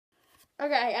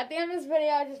Okay, at the end of this video,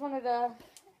 I just wanted to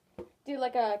do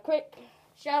like a quick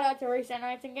shout out to Recent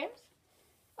Ranting Games.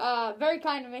 Very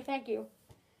kind of me, thank you.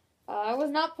 I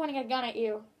was not pointing a gun at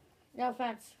you. No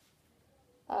offense.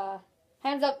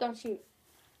 Hands up, don't shoot.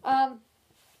 So,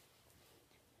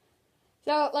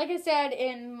 like I said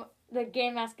in the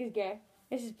Game Mask is Gay,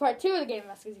 this is part 2 of the Game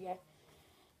Mask is Gay.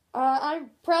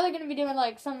 I'm probably going to be doing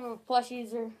like some of the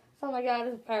plushies or something like that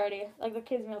as a parody, like the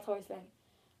Kids Meal Toys thing.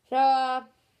 So,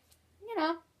 you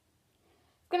know,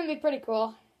 it's going to be pretty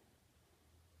cool.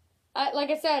 Like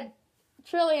I said,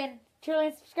 trillion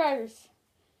subscribers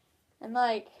in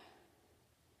like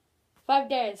 5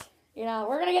 days. You know,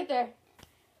 we're going to get there.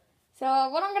 So,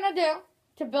 what I'm going to do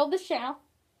to build this channel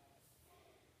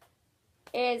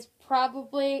is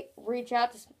probably reach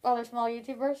out to other small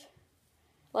YouTubers,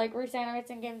 like Recent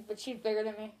Ranting Games, but she's bigger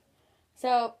than me.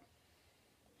 So,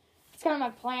 it's kind of my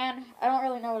plan. I don't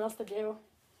really know what else to do,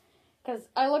 because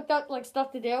I looked up, like,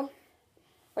 stuff to do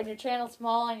when your channel's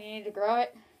small and you need to grow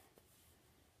it.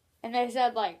 And they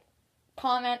said, like,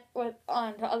 comment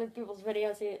on to other people's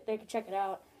videos so they can check it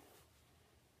out.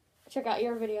 Check out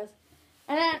your videos.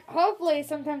 And then, hopefully,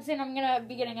 sometime soon, I'm going to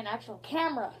be getting an actual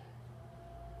camera.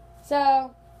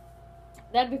 So,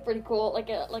 that'd be pretty cool, like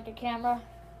a camera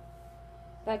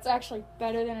that's actually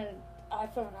better than an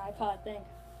iPhone or iPod thing.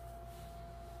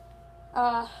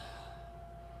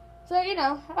 So, you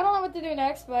know, I don't know what to do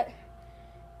next, but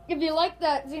if you like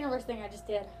that Xenoverse thing I just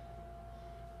did,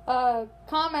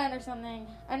 comment or something.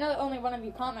 I know that only one of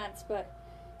you comments, but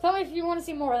tell me if you want to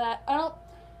see more of that. I'm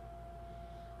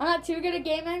not too good at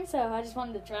gaming, so I just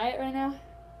wanted to try it right now.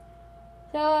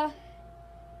 So,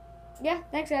 yeah,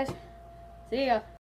 thanks guys. See ya.